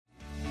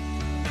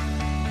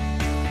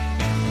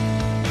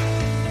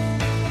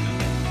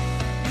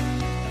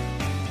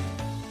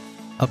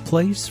A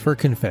place for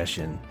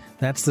confession.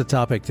 That's the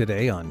topic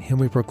today on Him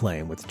We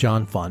Proclaim with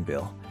John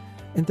Fonville.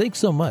 And thanks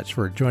so much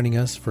for joining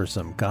us for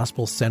some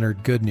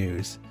gospel-centered good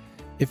news.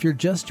 If you're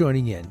just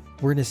joining in,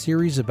 we're in a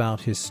series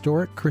about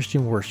historic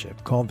Christian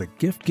worship called The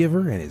Gift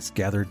Giver and His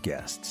Gathered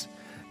Guests.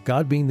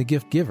 God being the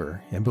gift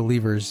giver and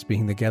believers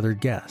being the gathered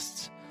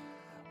guests.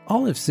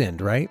 All have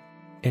sinned, right?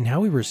 And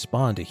how we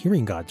respond to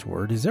hearing God's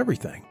word is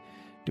everything.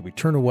 Do we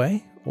turn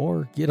away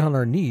or get on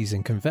our knees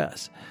and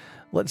confess?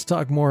 Let's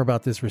talk more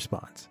about this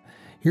response.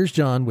 Here's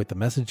John with the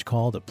message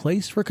called A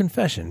Place for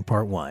Confession,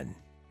 Part 1.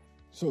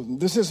 So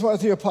this is what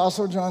the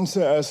Apostle John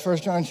says, 1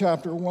 John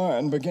chapter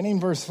 1, beginning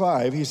verse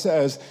 5. He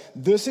says,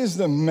 "This is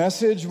the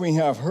message we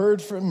have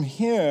heard from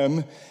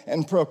him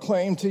and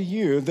proclaimed to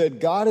you,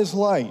 that God is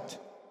light,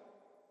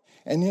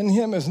 and in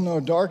him is no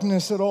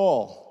darkness at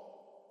all.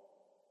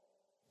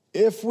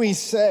 If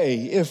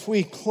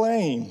we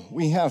claim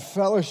we have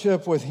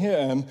fellowship with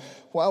him,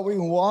 while we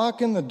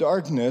walk in the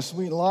darkness,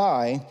 we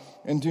lie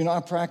and do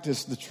not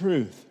practice the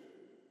truth.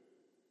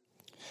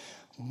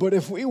 But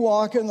if we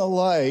walk in the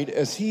light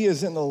as he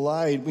is in the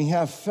light, we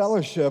have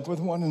fellowship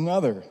with one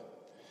another.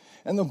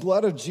 And the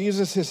blood of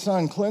Jesus, his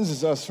son,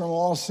 cleanses us from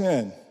all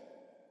sin.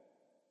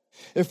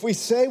 If we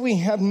say we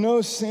have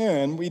no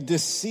sin, we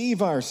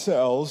deceive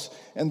ourselves,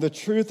 and the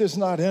truth is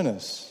not in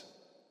us.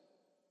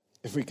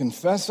 If we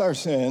confess our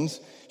sins,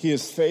 he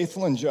is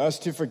faithful and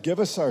just to forgive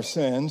us our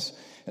sins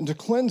and to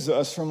cleanse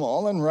us from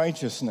all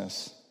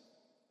unrighteousness.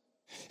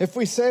 If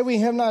we say we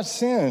have not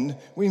sinned,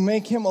 we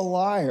make him a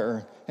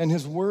liar, and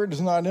his word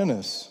is not in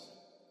us.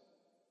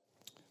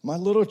 My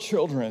little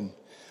children,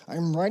 I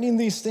am writing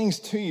these things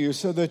to you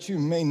so that you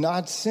may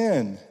not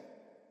sin.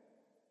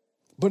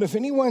 But if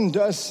anyone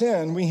does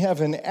sin, we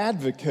have an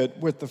advocate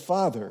with the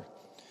Father,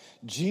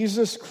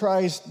 Jesus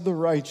Christ the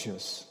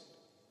righteous.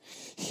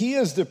 He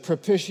is the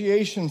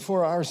propitiation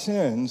for our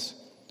sins,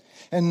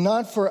 and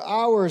not for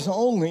ours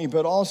only,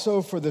 but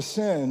also for the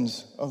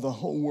sins of the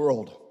whole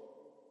world."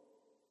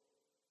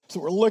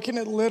 So we're looking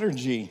at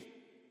liturgy.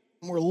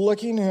 We're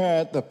looking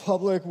at the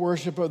public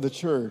worship of the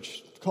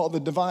church called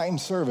the divine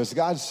service,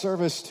 God's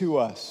service to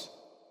us.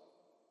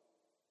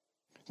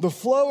 The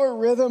flow or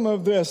rhythm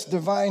of this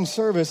divine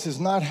service is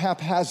not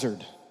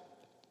haphazard.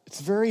 It's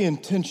very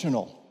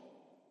intentional.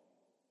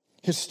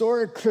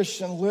 Historic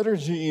Christian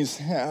liturgies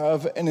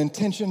have an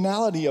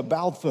intentionality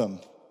about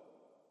them.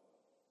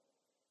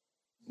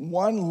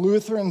 One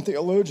Lutheran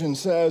theologian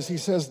says,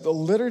 the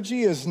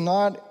liturgy is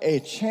not a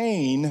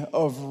chain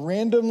of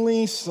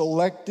randomly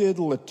selected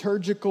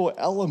liturgical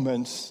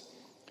elements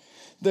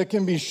that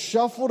can be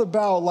shuffled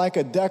about like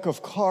a deck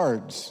of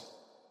cards.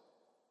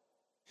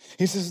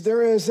 He says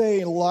there is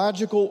a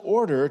logical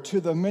order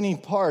to the many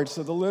parts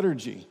of the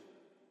liturgy.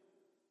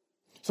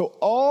 So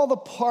all the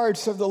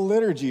parts of the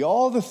liturgy,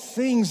 all the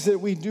things that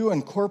we do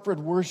in corporate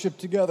worship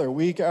together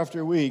week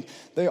after week,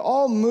 they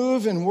all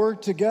move and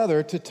work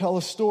together to tell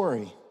a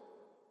story.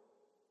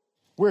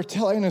 We're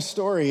telling a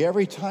story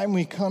every time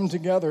we come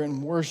together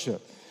in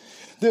worship.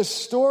 This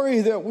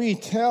story that we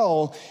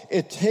tell,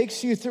 it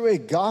takes you through a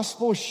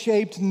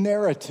gospel-shaped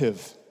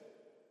narrative.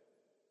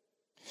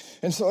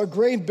 And so a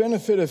great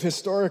benefit of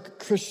historic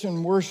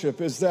Christian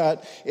worship is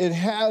that it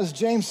has,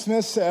 James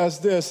Smith says,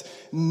 this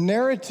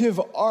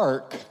narrative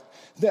arc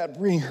that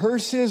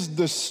rehearses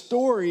the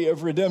story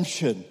of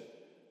redemption.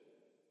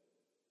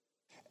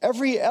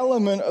 Every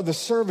element of the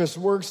service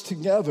works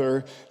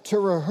together to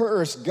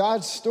rehearse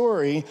God's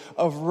story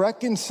of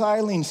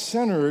reconciling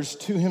sinners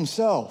to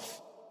himself,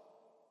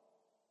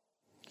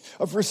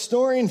 of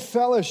restoring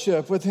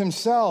fellowship with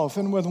himself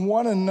and with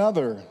one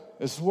another,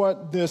 is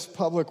what this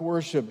public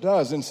worship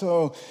does. And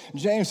so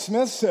James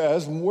Smith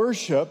says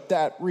worship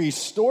that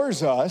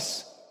restores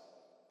us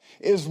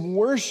is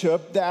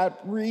worship that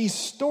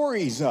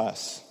restores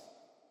us.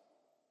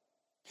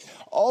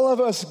 All of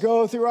us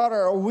go throughout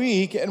our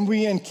week and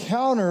we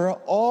encounter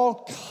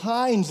all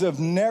kinds of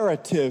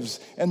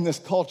narratives in this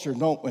culture,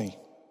 don't we?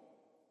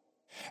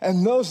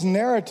 And those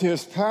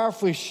narratives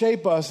powerfully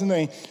shape us and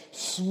they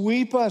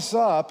sweep us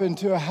up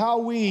into how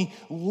we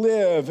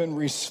live and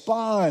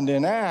respond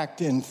and act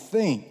and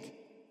think.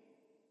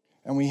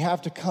 And we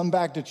have to come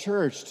back to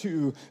church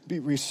to be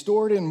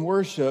restored in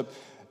worship.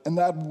 And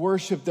that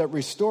worship that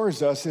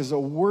restores us is a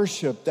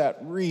worship that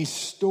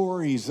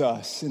restores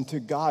us into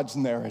God's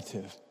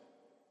narrative.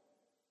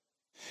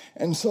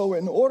 And so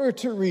in order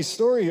to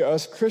restore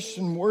us,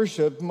 Christian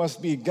worship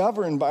must be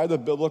governed by the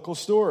biblical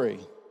story.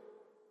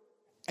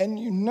 And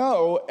you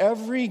know,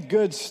 every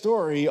good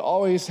story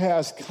always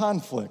has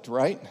conflict,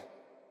 right?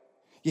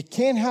 You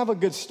can't have a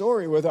good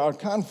story without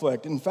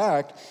conflict. In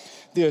fact,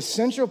 the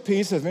essential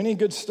piece of any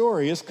good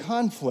story is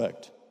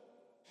conflict.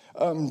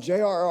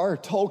 J.R.R.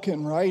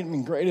 Tolkien,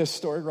 right? Greatest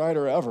story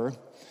writer ever.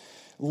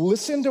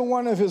 Listen to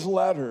one of his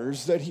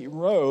letters that he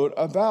wrote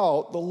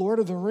about the Lord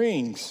of the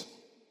Rings.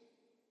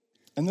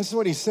 And this is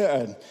what he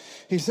said.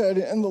 He said,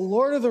 in The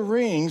Lord of the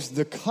Rings,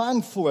 the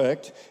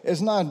conflict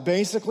is not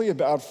basically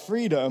about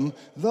freedom,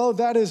 though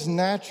that is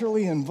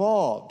naturally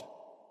involved.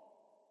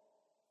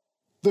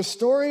 The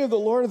story of the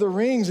Lord of the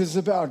Rings is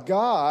about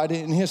God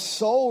and his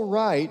sole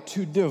right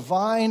to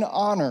divine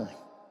honor.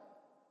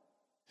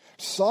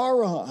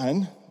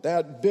 Sauron,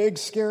 that big,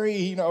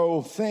 scary,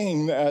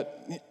 thing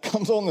that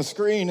comes on the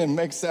screen and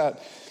makes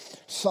that,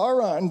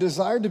 Sauron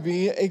desired to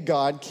be a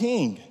god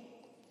king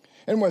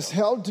and was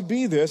held to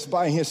be this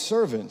by his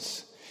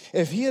servants.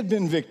 If he had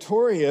been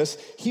victorious,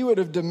 he would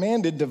have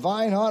demanded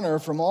divine honor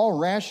from all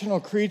rational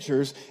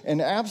creatures and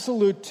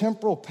absolute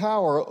temporal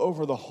power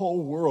over the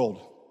whole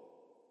world.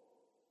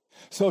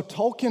 So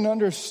Tolkien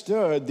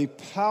understood the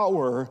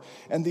power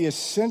and the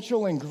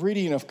essential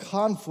ingredient of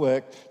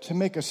conflict to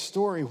make a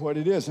story what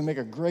it is and make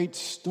a great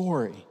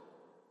story.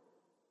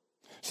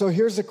 So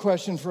here's the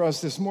question for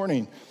us this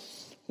morning.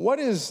 What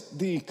is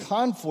the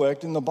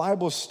conflict in the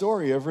Bible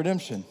story of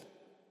redemption?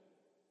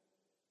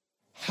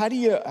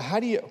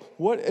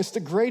 It's the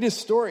greatest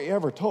story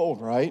ever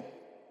told, right?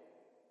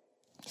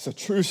 It's a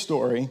true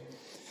story.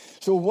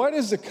 So what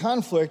is the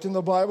conflict in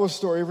the Bible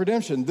story of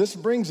redemption? This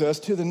brings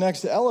us to the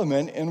next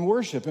element in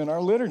worship in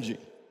our liturgy.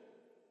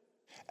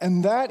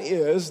 And that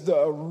is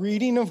the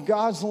reading of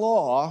God's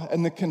law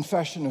and the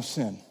confession of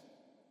sin.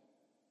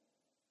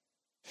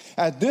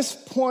 At this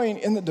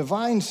point in the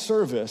divine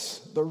service,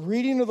 the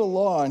reading of the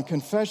law and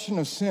confession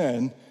of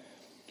sin,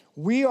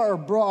 we are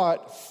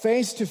brought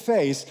face to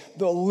face.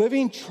 The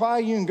living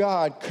triune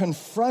God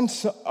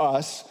confronts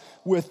us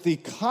with the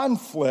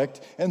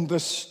conflict and the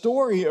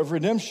story of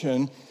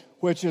redemption,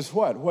 which is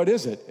what? What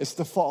is it? It's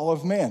the fall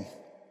of man.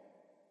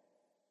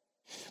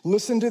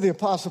 Listen to the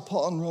Apostle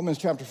Paul in Romans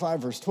chapter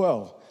 5, verse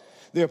 12.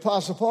 The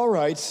Apostle Paul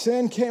writes,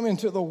 sin came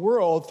into the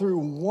world through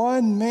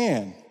one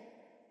man,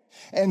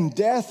 and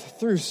death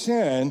through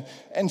sin,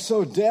 and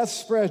so death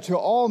spread to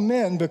all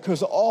men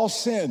because all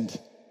sinned.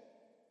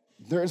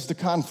 There's the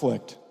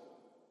conflict.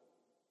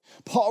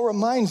 Paul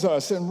reminds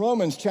us in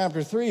Romans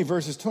chapter 3,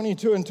 verses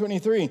 22 and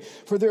 23,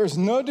 for there is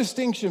no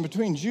distinction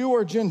between Jew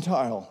or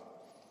Gentile,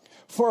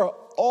 for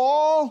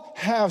all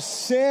have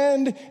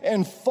sinned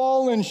and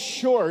fallen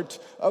short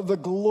of the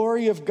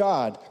glory of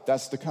God.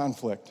 That's the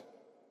conflict.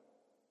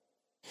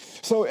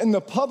 So in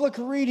the public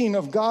reading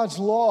of God's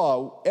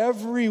law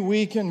every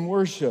week in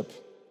worship,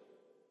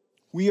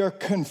 we are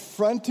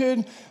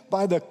confronted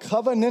by the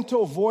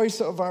covenantal voice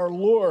of our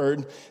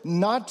Lord,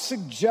 not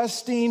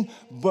suggesting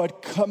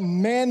but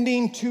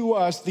commanding to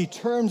us the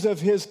terms of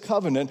his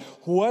covenant,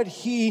 what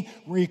he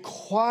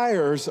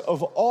requires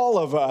of all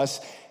of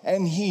us.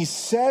 And he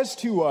says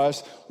to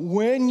us,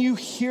 when you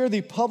hear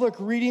the public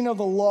reading of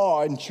the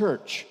law in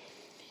church,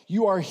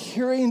 you are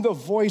hearing the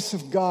voice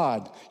of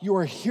God. You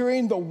are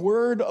hearing the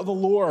word of the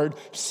Lord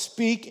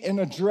speak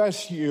and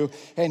address you.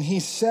 And he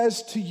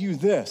says to you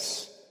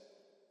this,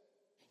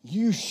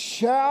 you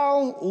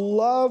shall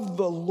love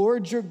the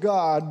Lord your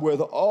God with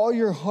all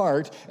your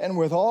heart and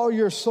with all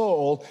your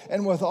soul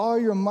and with all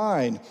your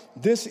mind.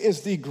 This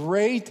is the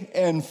great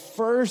and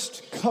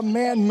first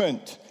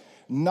commandment,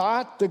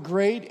 not the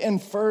great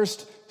and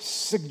first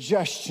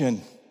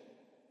suggestion.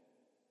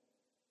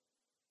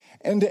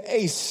 And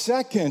a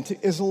second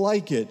is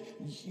like it.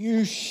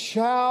 You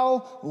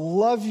shall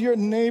love your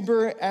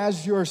neighbor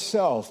as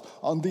yourself.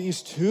 On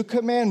these two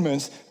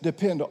commandments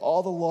depend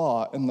all the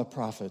law and the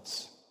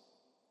prophets.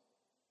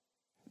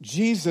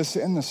 Jesus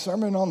in the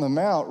Sermon on the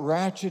Mount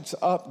ratchets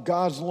up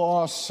God's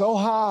law so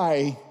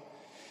high,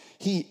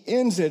 he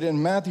ends it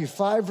in Matthew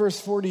 5, verse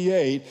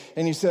 48,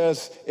 and he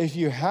says, if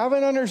you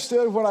haven't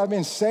understood what I've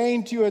been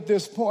saying to you at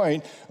this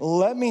point,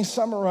 let me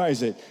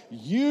summarize it.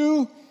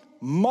 You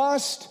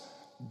must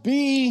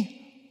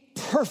be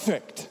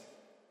perfect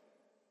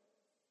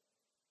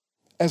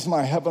as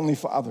my heavenly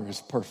Father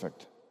is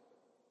perfect.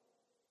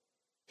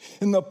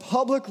 In the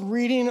public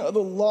reading of the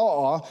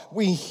law,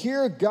 we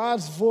hear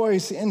God's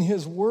voice in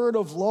his word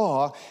of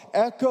law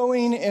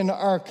echoing in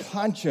our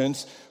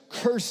conscience,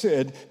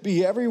 cursed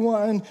be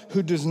everyone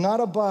who does not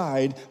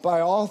abide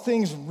by all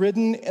things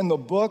written in the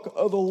book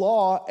of the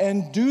law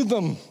and do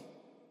them.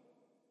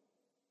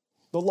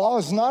 The law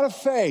is not of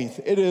faith,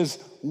 it is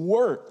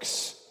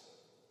works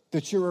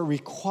that you are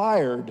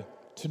required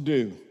to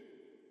do.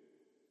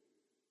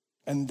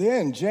 And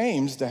then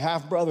James, the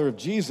half-brother of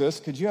Jesus,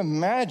 could you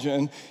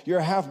imagine your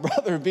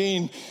half-brother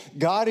being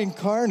God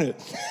incarnate?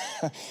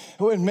 It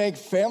would make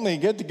family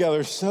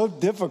get-together so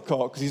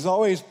difficult because he's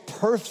always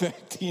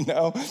perfect,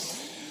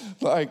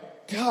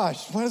 Like,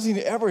 gosh, why doesn't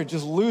he ever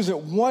just lose it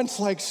once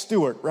like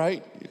Stuart,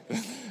 right?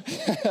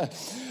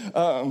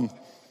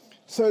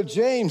 So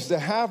James, the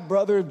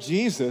half-brother of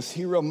Jesus,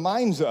 he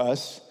reminds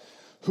us,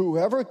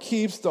 whoever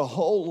keeps the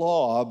whole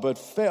law but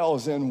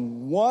fails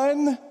in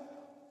one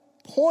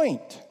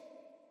point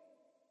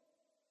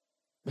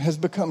has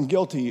become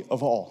guilty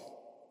of all.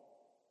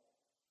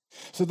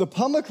 So the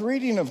public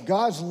reading of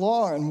God's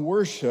law and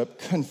worship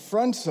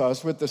confronts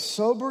us with the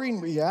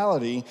sobering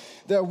reality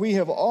that we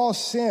have all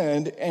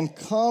sinned and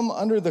come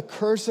under the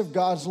curse of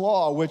God's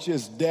law, which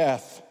is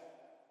death.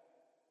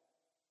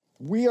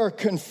 We are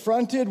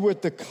confronted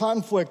with the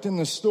conflict in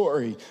the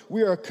story.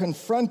 We are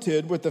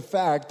confronted with the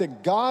fact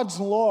that God's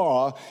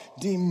law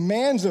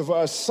demands of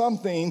us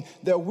something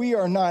that we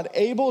are not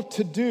able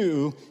to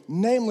do,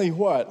 namely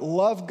what?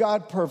 Love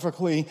God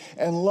perfectly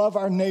and love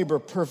our neighbor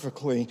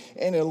perfectly.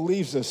 And it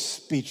leaves us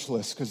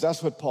speechless, because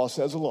that's what Paul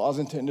says the law is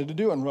intended to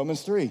do in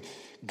Romans 3.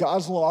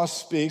 God's law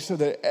speaks so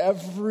that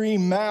every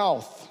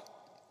mouth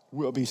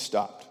will be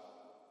stopped.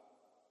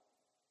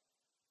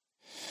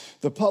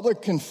 The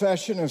public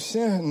confession of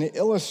sin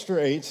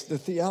illustrates the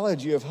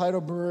theology of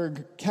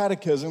Heidelberg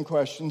Catechism,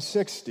 question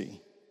 60.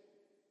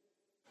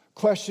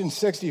 Question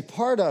 60,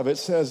 part of it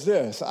says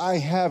this: I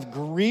have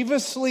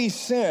grievously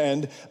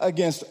sinned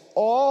against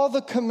all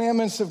the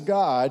commandments of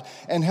God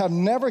and have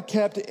never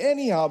kept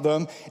any of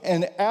them,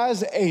 and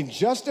as a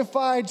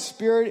justified,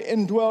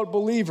 spirit-indwelt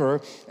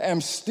believer,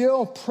 am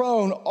still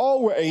prone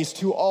always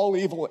to all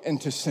evil and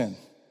to sin.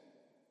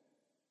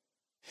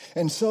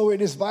 And so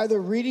it is by the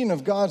reading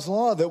of God's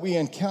law that we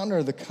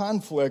encounter the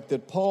conflict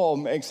that Paul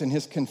makes in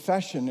his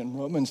confession in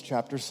Romans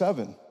chapter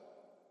 7.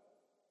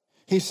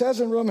 He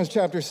says in Romans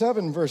chapter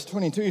 7, verse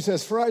 22, he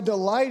says, "For I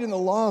delight in the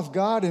law of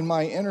God in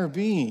my inner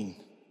being.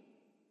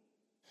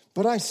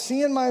 But I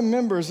see in my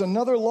members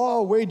another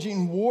law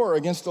waging war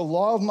against the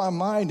law of my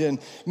mind and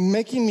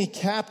making me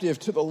captive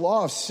to the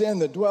law of sin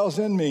that dwells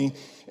in me,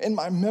 in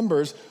my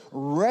members.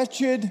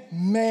 Wretched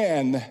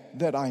man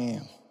that I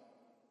am."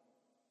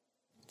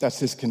 That's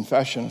his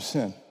confession of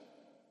sin.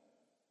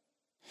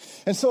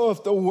 And so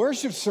if the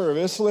worship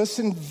service,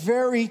 listen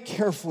very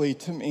carefully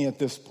to me at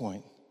this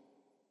point.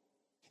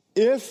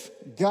 If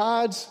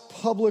God's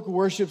public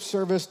worship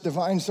service,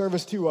 divine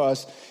service to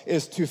us,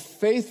 is to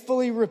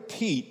faithfully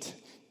repeat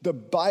the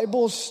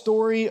Bible's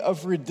story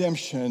of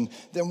redemption,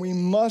 then we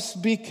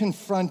must be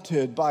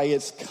confronted by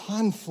its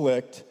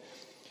conflict,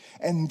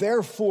 and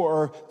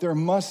therefore there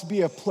must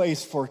be a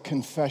place for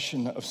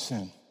confession of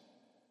sin.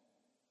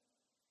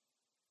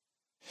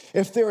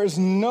 If there is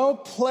no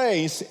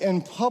place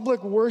in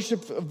public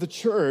worship of the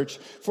church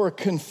for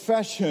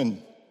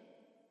confession,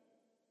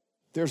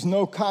 there's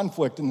no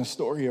conflict in the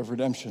story of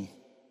redemption.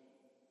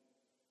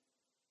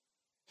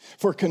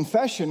 For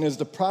confession is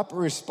the proper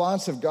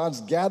response of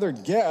God's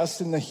gathered guests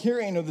in the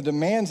hearing of the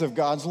demands of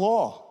God's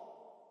law.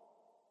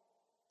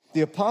 The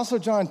Apostle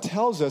John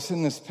tells us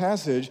in this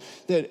passage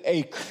that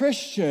a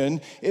Christian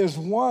is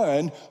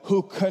one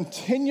who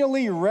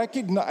continually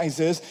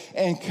recognizes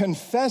and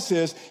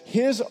confesses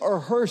his or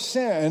her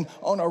sin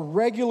on a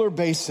regular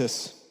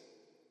basis.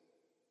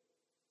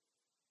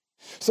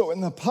 So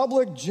in the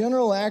public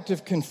general act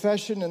of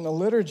confession in the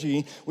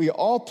liturgy, we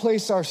all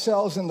place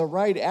ourselves in the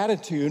right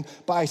attitude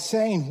by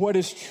saying what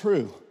is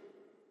true.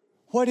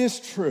 What is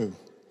true?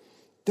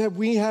 That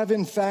we have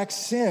in fact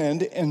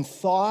sinned in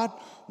thought,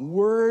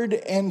 word,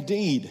 and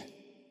deed,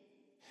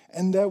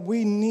 and that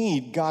we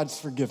need God's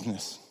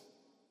forgiveness.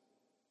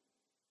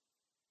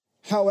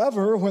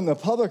 However, when the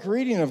public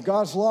reading of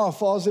God's law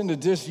falls into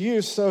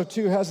disuse, so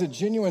too has a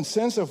genuine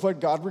sense of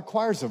what God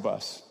requires of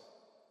us.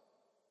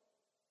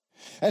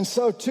 And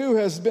so too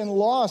has been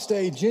lost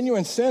a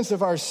genuine sense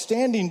of our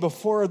standing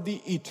before the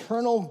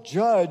eternal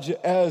judge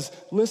as,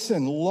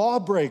 listen,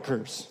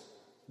 lawbreakers,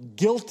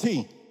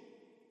 guilty.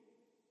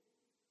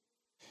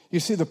 You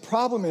see, the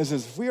problem is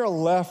if we are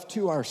left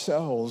to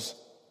ourselves,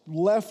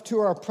 left to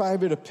our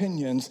private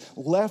opinions,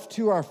 left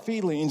to our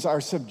feelings,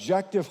 our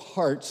subjective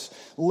hearts,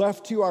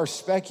 left to our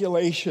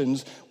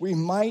speculations, we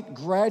might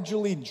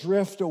gradually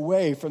drift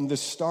away from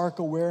this stark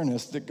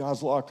awareness that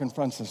God's law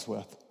confronts us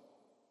with.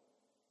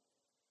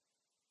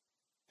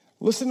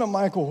 Listen to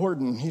Michael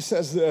Horton. He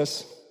says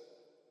this: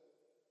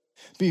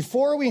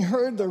 "Before we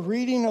heard the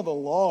reading of the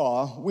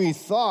law, we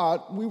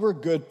thought we were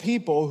good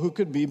people who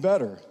could be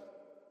better.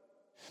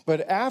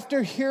 But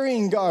after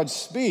hearing God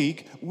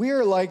speak, we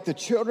are like the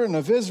children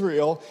of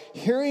Israel,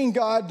 hearing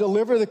God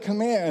deliver the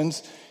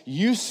commands,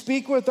 'You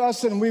speak with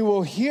us and we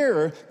will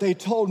hear,' they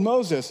told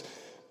Moses.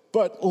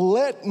 But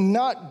let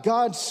not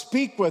God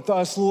speak with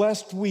us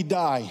lest we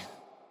die."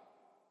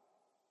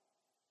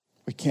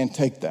 We can't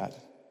take that.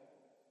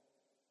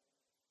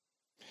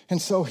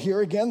 And so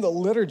here again, the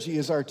liturgy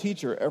is our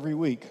teacher every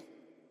week.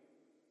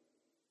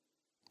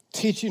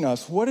 Teaching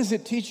us. What is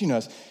it teaching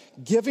us?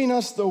 Giving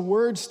us the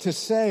words to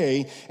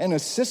say and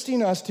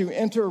assisting us to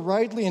enter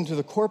rightly into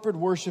the corporate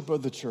worship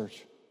of the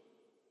church.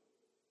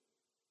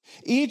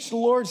 Each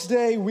Lord's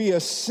Day, we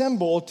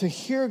assemble to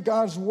hear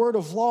God's word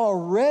of law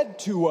read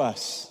to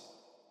us.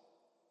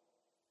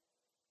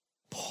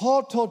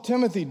 Paul told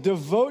Timothy,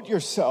 devote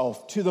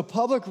yourself to the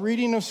public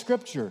reading of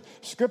Scripture.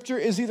 Scripture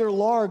is either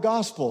law or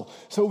gospel.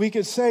 So we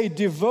could say,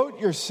 devote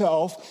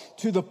yourself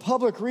to the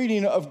public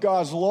reading of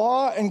God's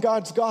law and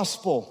God's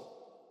gospel.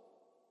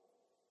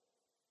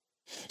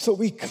 So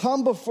we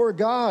come before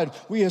God,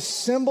 we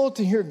assemble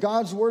to hear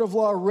God's word of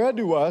law read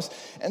to us,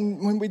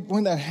 and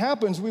when that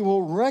happens, we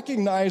will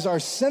recognize our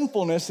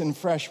sinfulness in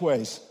fresh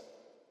ways.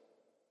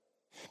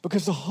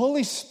 Because the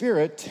Holy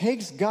Spirit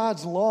takes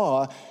God's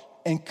law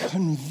and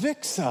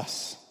convicts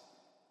us.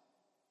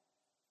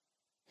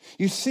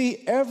 You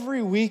see,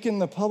 every week in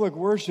the public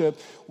worship,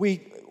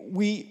 we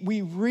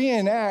we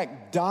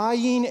reenact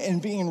dying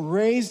and being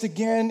raised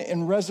again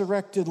in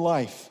resurrected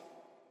life.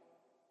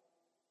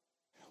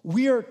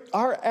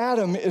 Our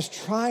Adam is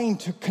trying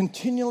to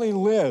continually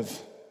live.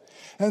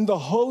 And the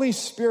Holy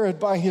Spirit,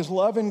 by his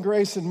love and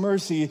grace and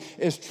mercy,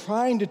 is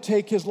trying to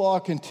take his law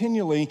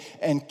continually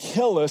and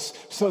kill us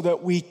so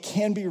that we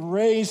can be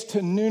raised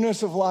to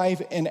newness of life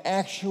and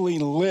actually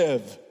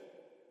live.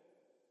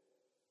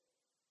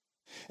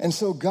 And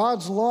so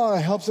God's law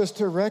helps us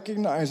to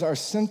recognize our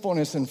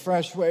sinfulness in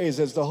fresh ways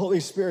as the Holy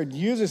Spirit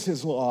uses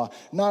his law,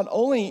 not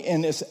only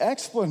in its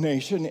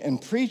explanation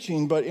and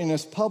preaching, but in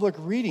its public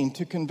reading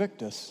to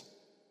convict us.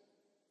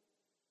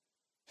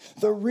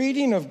 The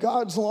reading of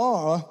God's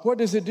law, what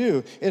does it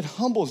do? It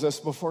humbles us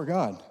before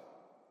God.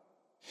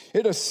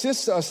 It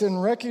assists us in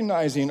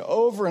recognizing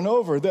over and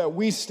over that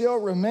we still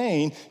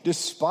remain,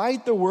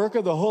 despite the work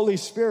of the Holy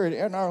Spirit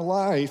in our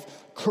life,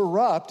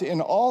 corrupt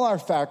in all our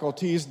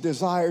faculties,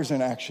 desires,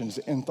 and actions,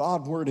 in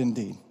thought, word, and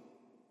deed.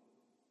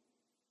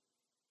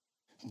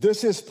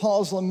 This is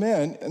Paul's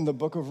lament in the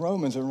book of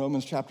Romans, in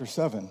Romans chapter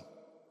 7.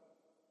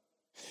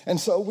 And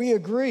so we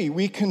agree,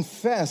 we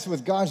confess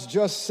with God's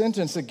just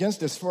sentence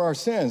against us for our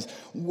sins.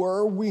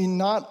 Were we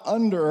not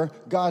under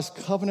God's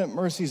covenant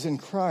mercies in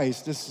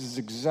Christ, this is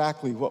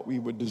exactly what we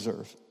would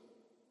deserve.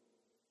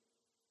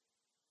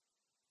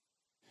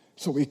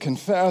 So we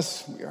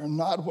confess we are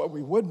not what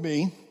we would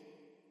be.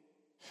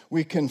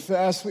 We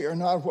confess we are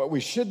not what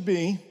we should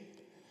be.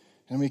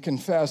 And we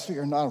confess we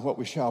are not what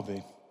we shall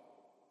be.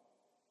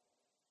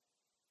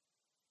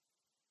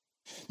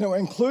 Now,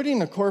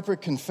 including a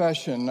corporate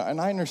confession, and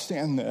I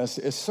understand this,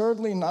 is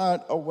certainly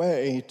not a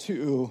way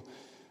to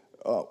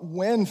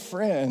win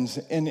friends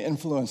and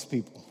influence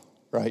people,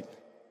 right?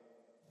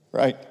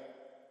 Right?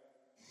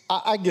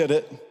 I get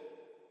it.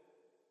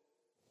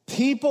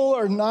 People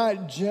are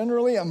not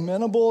generally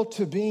amenable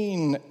to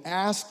being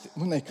asked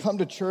when they come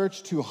to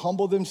church to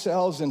humble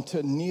themselves and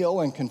to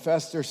kneel and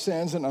confess their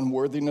sins and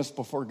unworthiness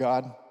before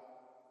God.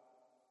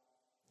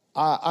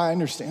 I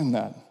understand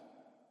that.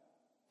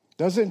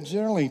 Doesn't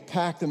generally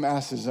pack the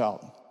masses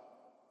out.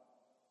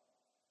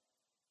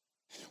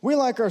 We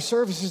like our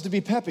services to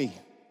be peppy.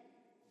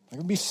 They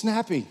can be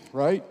snappy,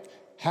 right?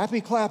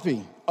 Happy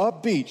clappy,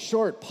 upbeat,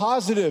 short,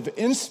 positive,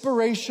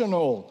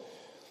 inspirational.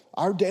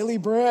 Our daily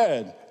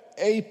bread,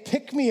 a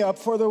pick-me-up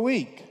for the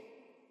week.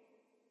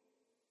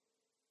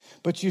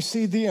 But you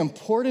see, the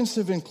importance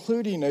of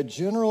including a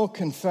general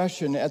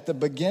confession at the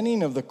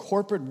beginning of the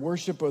corporate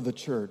worship of the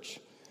church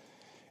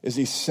is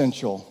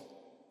essential.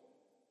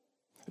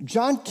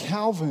 John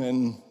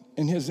Calvin,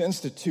 in his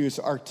Institutes,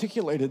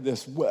 articulated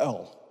this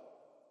well.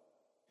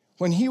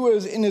 When he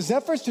was in his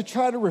efforts to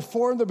try to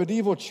reform the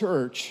medieval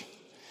church,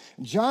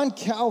 John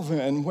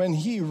Calvin, when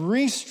he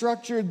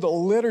restructured the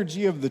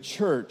liturgy of the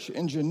church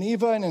in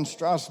Geneva and in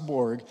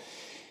Strasbourg,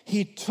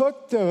 he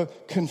took the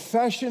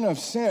confession of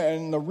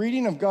sin, the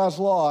reading of God's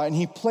law, and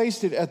he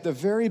placed it at the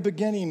very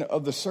beginning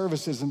of the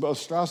services in both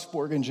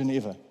Strasbourg and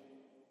Geneva.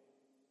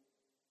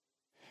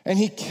 And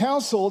he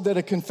counseled that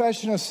a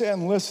confession of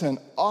sin, listen,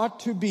 ought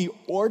to be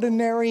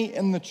ordinary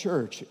in the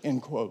church,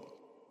 end quote.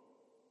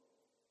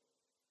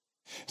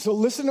 So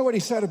listen to what he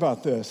said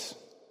about this.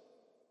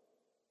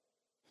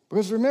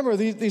 Because remember,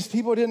 these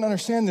people didn't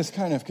understand this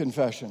kind of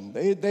confession.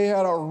 They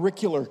had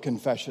auricular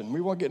confession.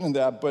 We won't get into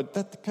that, but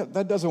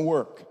that doesn't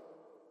work.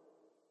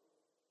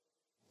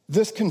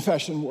 This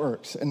confession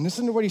works. And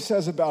listen to what he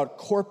says about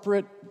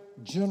corporate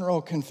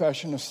general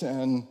confession of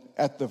sin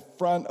at the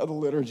front of the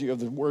liturgy of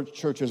the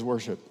church's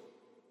worship.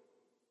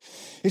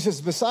 He says,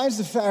 besides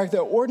the fact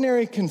that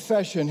ordinary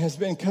confession has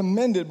been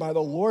commended by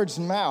the Lord's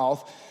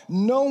mouth,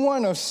 no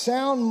one of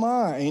sound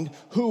mind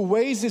who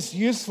weighs its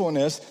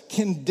usefulness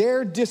can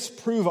dare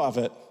disapprove of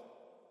it.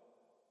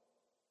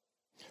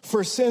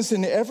 For since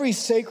in every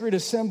sacred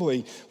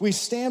assembly we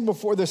stand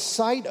before the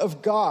sight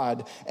of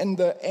God and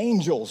the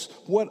angels,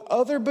 what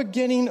other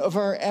beginning of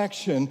our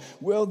action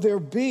will there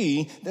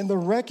be than the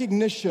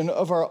recognition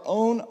of our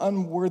own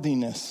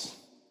unworthiness?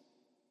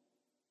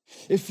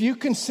 If you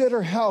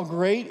consider how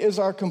great is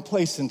our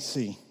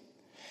complacency,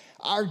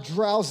 our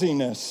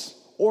drowsiness,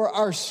 or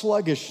our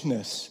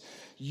sluggishness,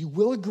 you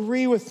will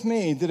agree with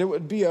me that it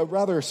would be a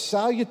rather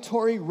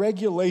salutary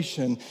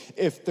regulation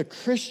if the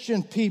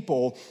Christian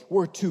people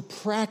were to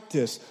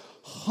practice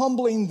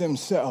humbling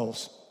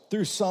themselves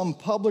through some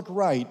public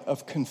rite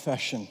of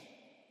confession.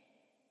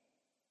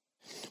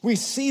 We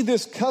see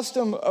this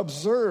custom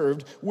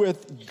observed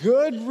with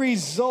good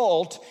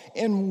result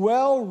in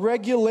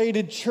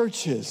well-regulated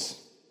churches.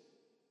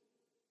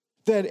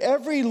 That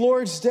every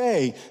Lord's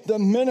Day, the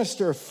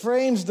minister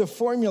frames the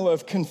formula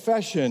of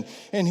confession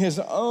in his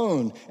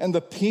own and the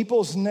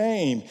people's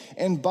name,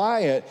 and by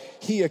it,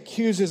 he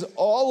accuses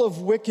all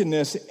of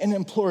wickedness and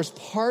implores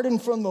pardon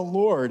from the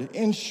Lord.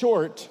 In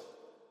short,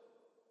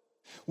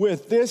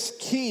 with this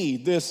key,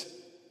 this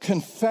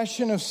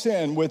confession of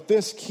sin, with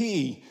this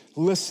key,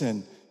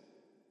 listen,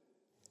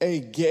 a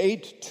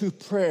gate to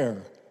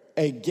prayer,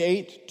 a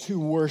gate to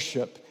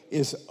worship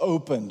is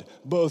opened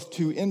both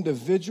to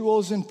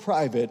individuals in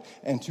private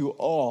and to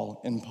all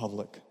in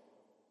public.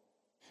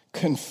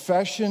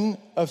 Confession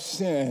of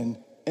sin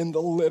in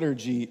the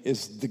liturgy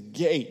is the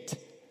gate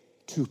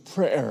to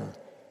prayer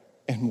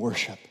and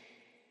worship.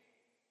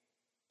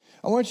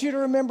 I want you to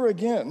remember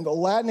again the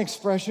Latin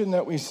expression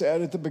that we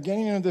said at the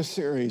beginning of this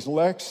series,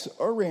 lex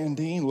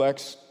orandi,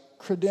 lex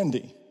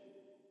credendi.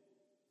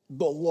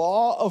 The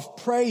law of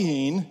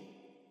praying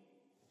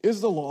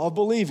is the law of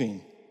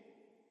believing.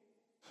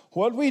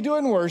 What we do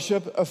in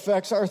worship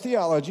affects our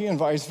theology and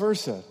vice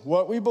versa.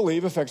 What we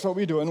believe affects what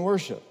we do in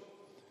worship.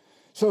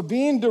 So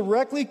being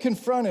directly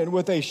confronted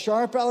with a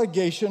sharp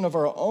allegation of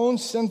our own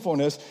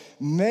sinfulness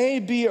may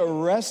be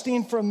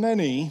arresting for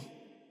many,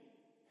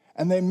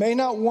 and they may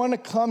not want to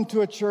come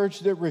to a church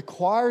that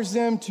requires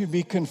them to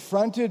be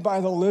confronted by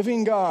the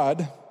living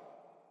God.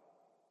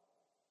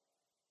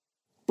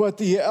 But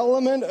the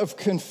element of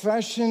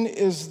confession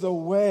is the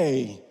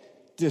way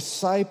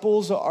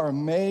disciples are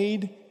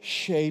made,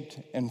 shaped,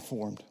 and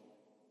formed.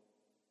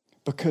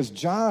 Because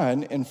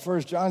John in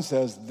 1 John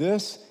says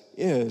this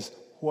is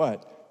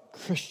what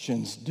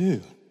Christians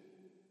do.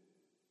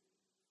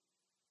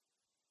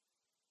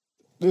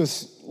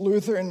 This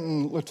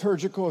Lutheran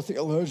liturgical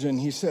theologian,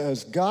 he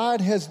says,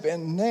 God has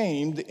been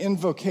named in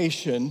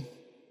vocation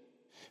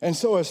and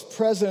so is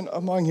present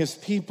among his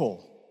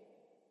people.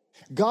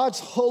 God's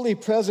holy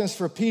presence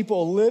for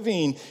people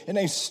living in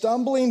a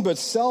stumbling but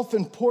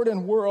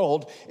self-important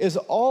world is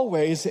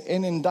always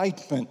an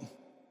indictment.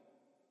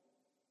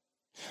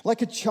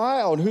 Like a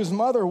child whose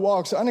mother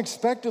walks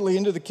unexpectedly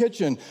into the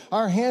kitchen,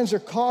 our hands are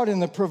caught in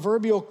the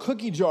proverbial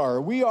cookie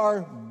jar. We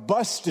are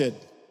busted.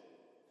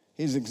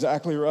 He's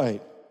exactly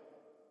right.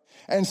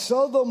 And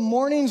so the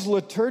morning's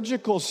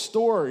liturgical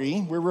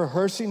story, we're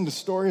rehearsing the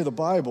story of the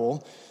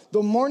Bible,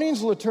 the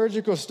morning's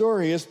liturgical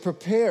story is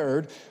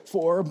prepared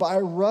for by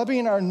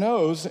rubbing our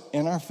nose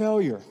in our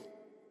failure.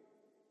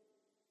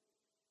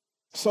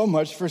 So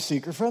much for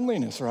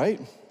seeker-friendliness, right?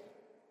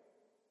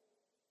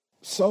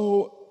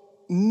 So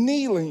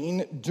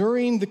kneeling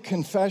during the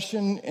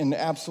confession and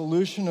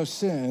absolution of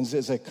sins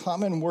is a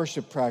common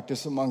worship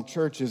practice among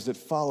churches that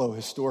follow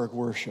historic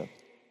worship.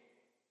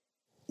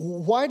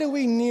 Why do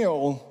we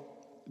kneel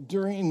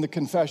during the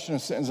confession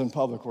of sins in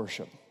public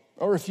worship?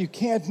 Or if you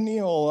can't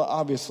kneel,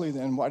 obviously,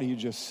 then why do you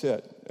just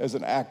sit as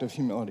an act of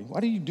humility? Why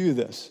do you do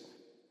this?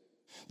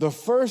 The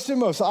first and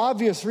most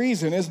obvious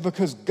reason is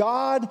because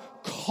God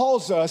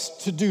calls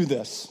us to do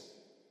this.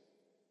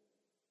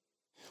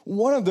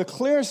 One of the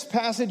clearest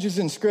passages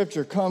in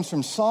Scripture comes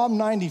from Psalm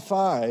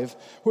 95,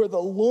 where the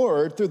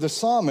Lord, through the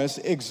psalmist,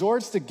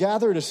 exhorts the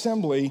gathered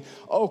assembly,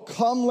 "Oh,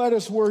 come, let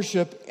us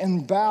worship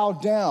and bow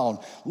down.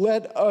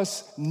 Let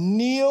us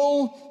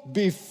kneel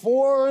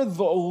before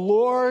the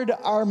Lord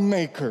our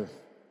Maker."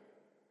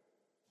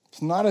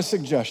 It's not a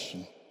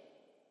suggestion.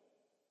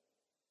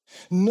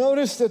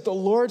 Notice that the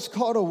Lord's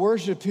call to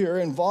worship here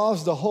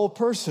involves the whole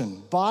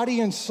person. Body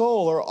and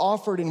soul are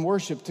offered in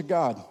worship to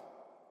God.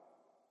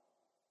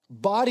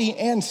 Body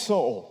and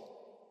soul.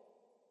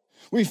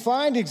 We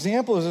find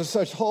examples of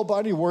such whole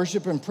body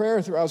worship and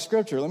prayer throughout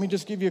Scripture. Let me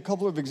just give you a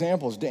couple of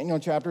examples. Daniel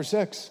chapter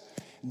 6.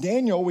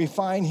 Daniel, we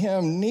find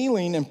him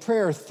kneeling in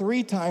prayer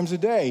 3 times a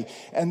day.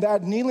 And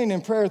that kneeling in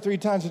prayer 3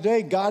 times a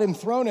day got him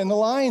thrown in the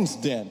lion's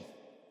den.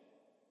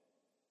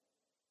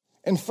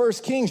 In 1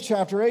 Kings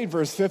chapter 8,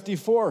 verse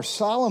 54,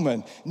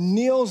 Solomon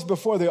kneels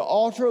before the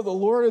altar of the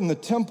Lord in the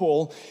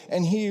temple,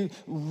 and he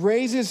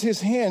raises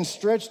his hands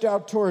stretched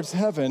out towards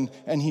heaven,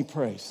 and he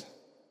prays.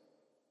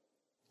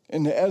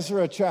 In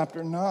Ezra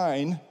chapter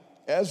 9,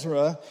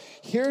 Ezra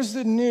hears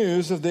the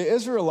news of the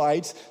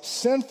Israelites'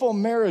 sinful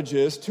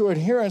marriages to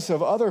adherents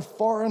of other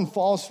foreign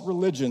false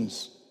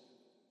religions.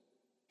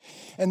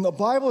 And the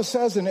Bible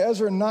says in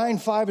Ezra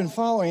 9:5 and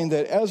following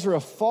that Ezra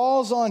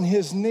falls on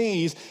his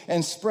knees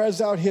and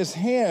spreads out his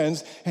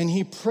hands, and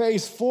he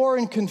prays for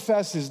and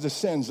confesses the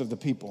sins of the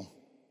people.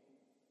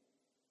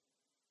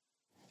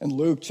 In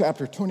Luke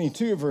chapter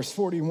 22, verse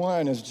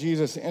 41, as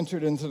Jesus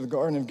entered into the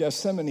Garden of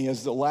Gethsemane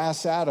as the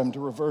last Adam to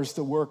reverse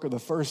the work of the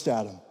first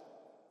Adam,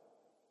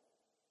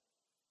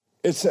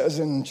 it says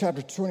in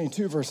chapter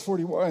 22, verse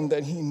 41,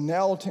 that he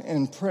knelt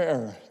in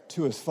prayer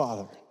to his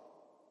Father.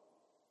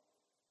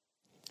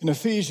 In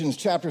Ephesians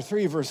chapter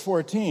 3, verse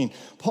 14,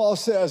 Paul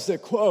says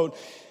that, quote,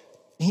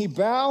 he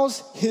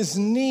bows his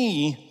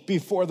knee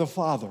before the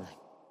Father.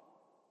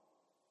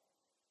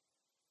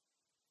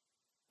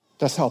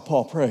 That's how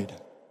Paul prayed.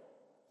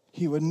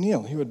 He would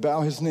kneel, he would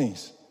bow his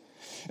knees.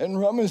 In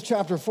Romans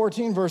chapter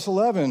 14, verse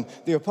 11,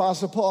 the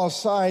Apostle Paul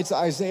cites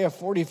Isaiah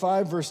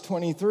 45, verse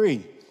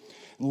 23.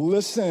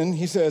 Listen,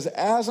 he says,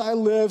 "As I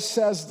live,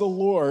 says the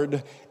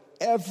Lord,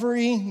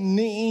 every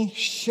knee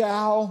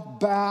shall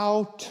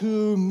bow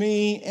to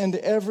me, and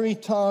every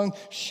tongue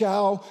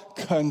shall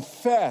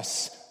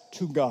confess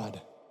to God."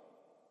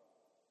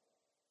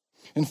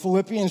 In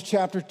Philippians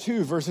chapter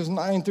 2, verses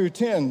 9 through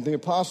 10, the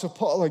Apostle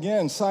Paul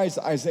again cites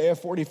Isaiah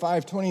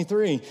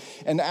 45:23.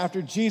 "And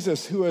after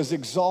Jesus, who is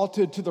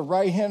exalted to the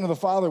right hand of the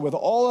Father with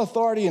all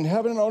authority in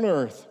heaven and on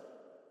earth,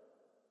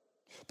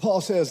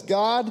 Paul says,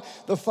 God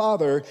the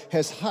Father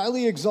has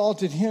highly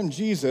exalted him,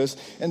 Jesus,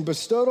 and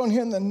bestowed on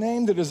him the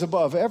name that is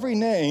above every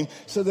name,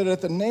 so that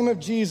at the name of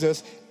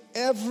Jesus,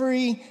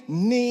 every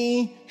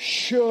knee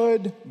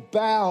should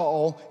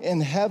bow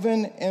in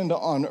heaven and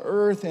on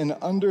earth and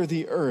under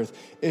the earth.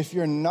 If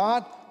you're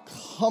not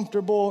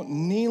comfortable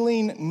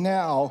kneeling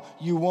now,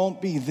 you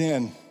won't be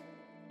then.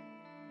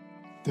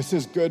 This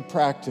is good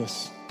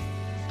practice.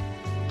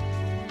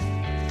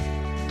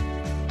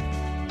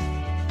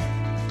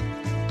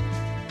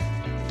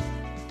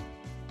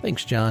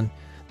 Thanks, John.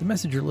 The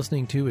message you're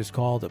listening to is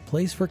called A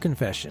Place for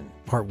Confession,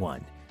 Part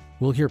 1.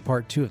 We'll hear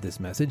Part 2 of this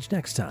message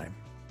next time.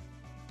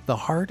 The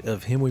heart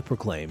of Him We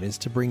Proclaim is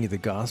to bring you the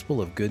gospel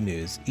of good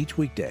news each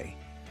weekday.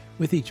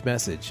 With each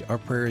message, our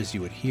prayer is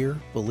you would hear,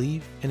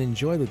 believe, and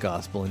enjoy the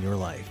gospel in your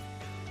life.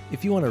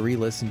 If you want to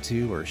re-listen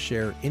to or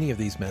share any of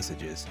these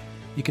messages,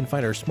 you can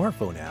find our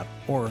smartphone app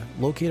or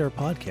locate our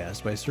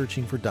podcast by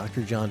searching for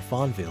Dr. John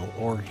Fonville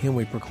or Him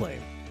We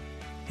Proclaim.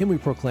 Him We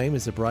Proclaim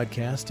is a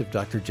broadcast of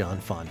Dr. John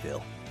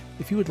Fonville.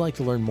 If you would like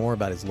to learn more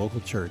about his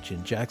local church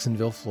in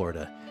Jacksonville,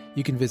 Florida,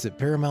 you can visit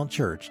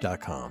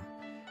ParamountChurch.com.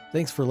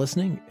 Thanks for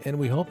listening, and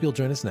we hope you'll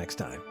join us next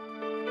time.